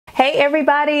Hey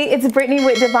everybody, it's Brittany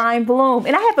with Divine Bloom,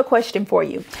 and I have a question for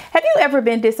you. Have you ever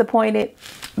been disappointed?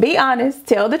 Be honest,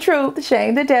 tell the truth,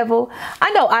 shame the devil. I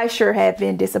know I sure have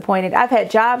been disappointed. I've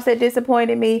had jobs that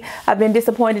disappointed me. I've been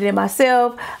disappointed in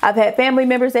myself. I've had family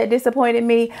members that disappointed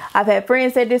me. I've had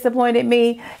friends that disappointed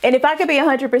me. And if I could be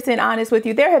 100% honest with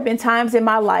you, there have been times in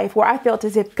my life where I felt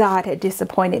as if God had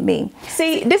disappointed me.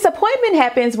 See, disappointment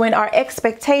happens when our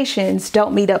expectations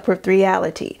don't meet up with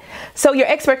reality. So your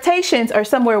expectations are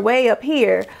somewhere way up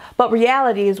here, but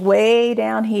reality is way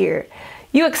down here.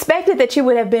 You expected that you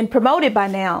would have been promoted by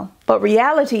now, but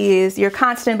reality is you're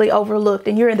constantly overlooked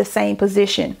and you're in the same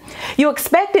position. You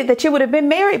expected that you would have been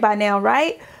married by now,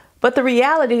 right? But the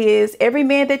reality is every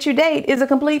man that you date is a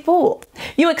complete fool.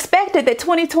 You expected that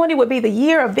 2020 would be the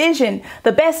year of vision,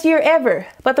 the best year ever.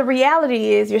 But the reality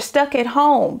is you're stuck at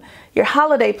home. Your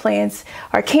holiday plans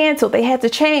are canceled. They had to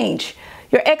change.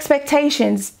 Your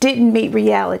expectations didn't meet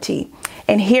reality.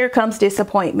 And here comes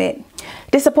disappointment.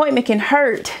 Disappointment can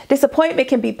hurt. Disappointment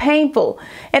can be painful.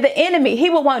 And the enemy, he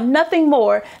will want nothing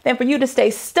more than for you to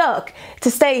stay stuck,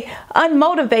 to stay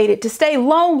unmotivated, to stay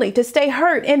lonely, to stay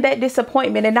hurt in that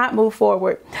disappointment and not move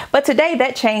forward. But today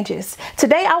that changes.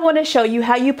 Today I want to show you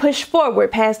how you push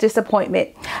forward past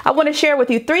disappointment. I want to share with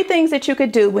you 3 things that you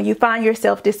could do when you find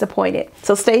yourself disappointed.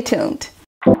 So stay tuned.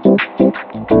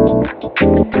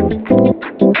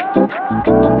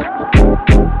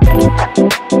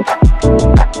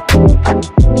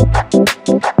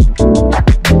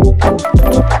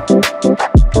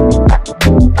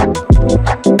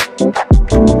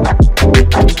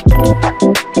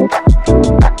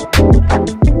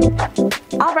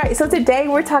 So today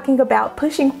we're talking about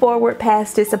pushing forward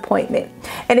past disappointment.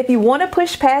 And if you want to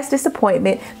push past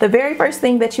disappointment, the very first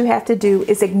thing that you have to do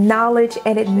is acknowledge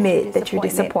and admit that you're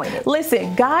disappointed.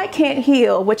 Listen, God can't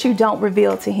heal what you don't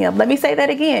reveal to him. Let me say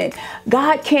that again.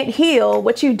 God can't heal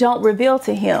what you don't reveal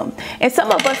to him. And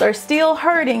some of us are still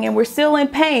hurting and we're still in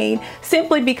pain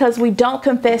simply because we don't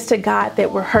confess to God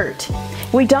that we're hurt.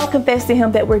 We don't confess to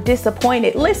him that we're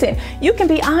disappointed. Listen, you can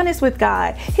be honest with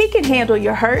God. He can handle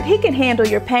your hurt. He can handle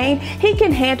your pain. He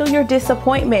can handle your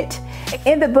disappointment.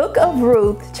 In the book of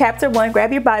Ruth, chapter 1,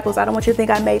 grab your Bibles. I don't want you to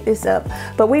think I made this up.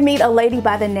 But we meet a lady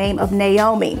by the name of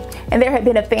Naomi. And there had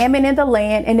been a famine in the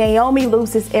land, and Naomi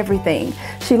loses everything.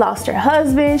 She lost her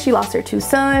husband. She lost her 2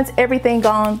 sons. Everything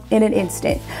gone in an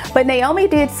instant. But Naomi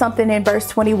did something in verse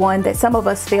 21 that some of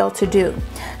us fail to do.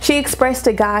 She expressed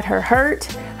to God her hurt,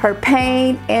 her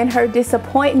pain, and her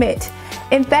disappointment.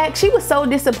 In fact, she was so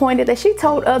disappointed that she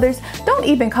told others, "Don't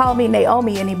even call me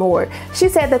Naomi anymore." She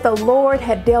said that the Lord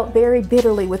had dealt very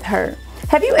bitterly with her.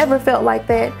 Have you ever felt like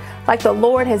that? Like the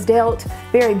Lord has dealt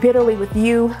very bitterly with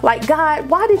you? Like, God,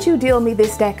 why did you deal me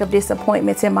this stack of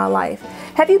disappointments in my life?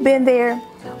 Have you been there?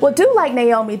 Well, do like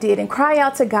Naomi did and cry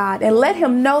out to God and let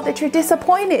him know that you're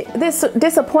disappointed. This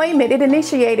disappointment, it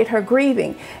initiated her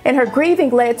grieving, and her grieving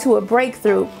led to a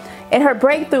breakthrough. And her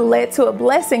breakthrough led to a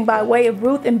blessing by way of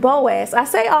Ruth and Boaz. I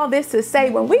say all this to say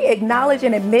when we acknowledge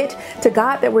and admit to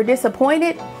God that we're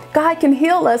disappointed, God can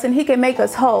heal us and he can make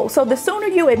us whole. So the sooner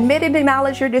you admit and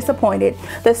acknowledge you're disappointed,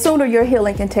 the sooner your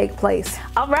healing can take place.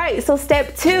 All right, so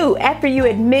step 2, after you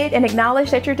admit and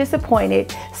acknowledge that you're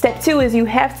disappointed, step 2 is you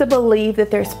have to believe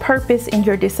that there's purpose in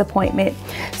your disappointment.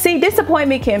 See,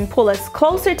 disappointment can pull us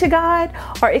closer to God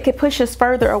or it can push us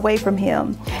further away from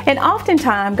him. And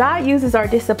oftentimes God uses our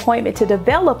disappointment to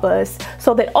develop us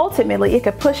so that ultimately it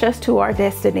could push us to our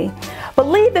destiny.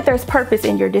 Believe that there's purpose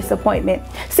in your disappointment.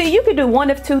 See, you can do one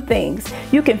of 2 things.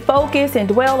 You can focus and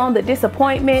dwell on the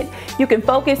disappointment. You can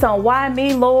focus on why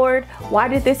me, Lord? Why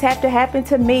did this have to happen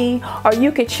to me? Or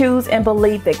you could choose and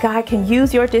believe that God can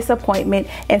use your disappointment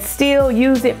and still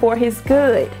use it for his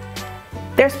good.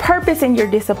 There's purpose in your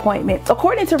disappointment.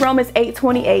 According to Romans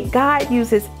 8:28, God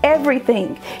uses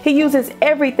everything. He uses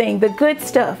everything, the good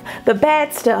stuff, the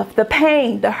bad stuff, the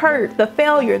pain, the hurt, the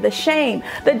failure, the shame,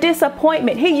 the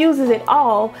disappointment. He uses it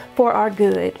all for our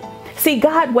good. See,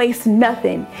 God wastes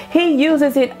nothing. He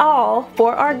uses it all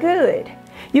for our good.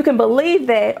 You can believe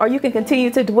that, or you can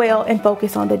continue to dwell and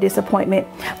focus on the disappointment,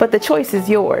 but the choice is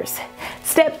yours.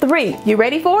 Step 3, you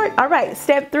ready for it? All right,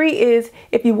 step 3 is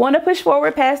if you want to push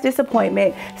forward past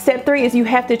disappointment, step 3 is you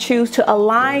have to choose to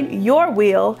align your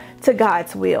will to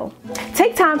God's will.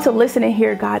 Take time to listen and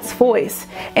hear God's voice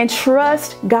and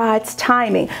trust God's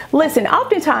timing. Listen,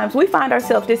 oftentimes we find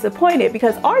ourselves disappointed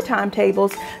because our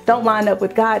timetables don't line up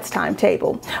with God's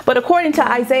timetable. But according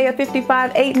to Isaiah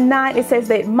 55:8-9, it says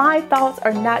that my thoughts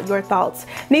are not your thoughts,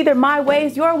 neither my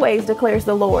ways your ways, declares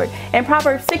the Lord. And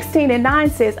Proverbs 16:9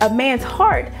 says a man's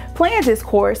heart plans his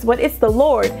course, but it's the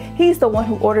Lord. He's the one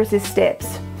who orders his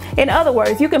steps. In other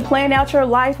words, you can plan out your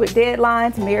life with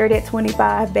deadlines, married at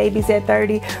 25, babies at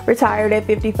 30, retired at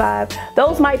 55.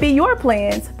 Those might be your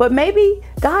plans, but maybe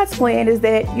God's plan is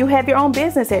that you have your own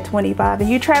business at 25 and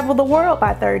you travel the world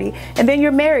by 30, and then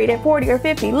you're married at 40 or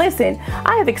 50. Listen,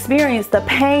 I have experienced the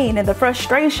pain and the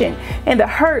frustration and the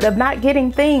hurt of not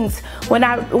getting things when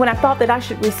I thought that I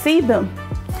should receive them.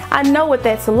 I know what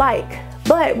that's like.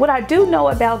 But what I do know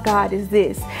about God is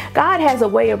this: God has a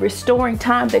way of restoring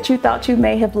time that you thought you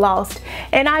may have lost.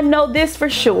 And I know this for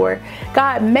sure: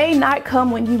 God may not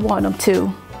come when you want him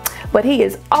to, but he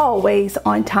is always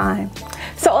on time.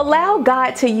 So allow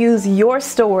God to use your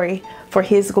story for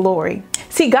his glory.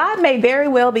 See, God may very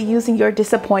well be using your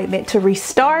disappointment to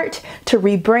restart, to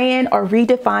rebrand, or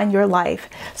redefine your life.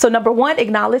 So number one,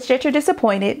 acknowledge that you're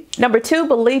disappointed. Number two,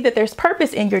 believe that there's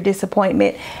purpose in your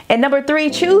disappointment. And number three,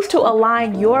 choose to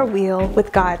align your will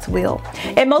with God's will.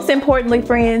 And most importantly,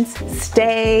 friends,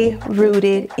 stay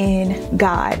rooted in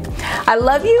God. I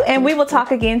love you, and we will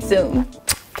talk again soon.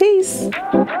 Peace.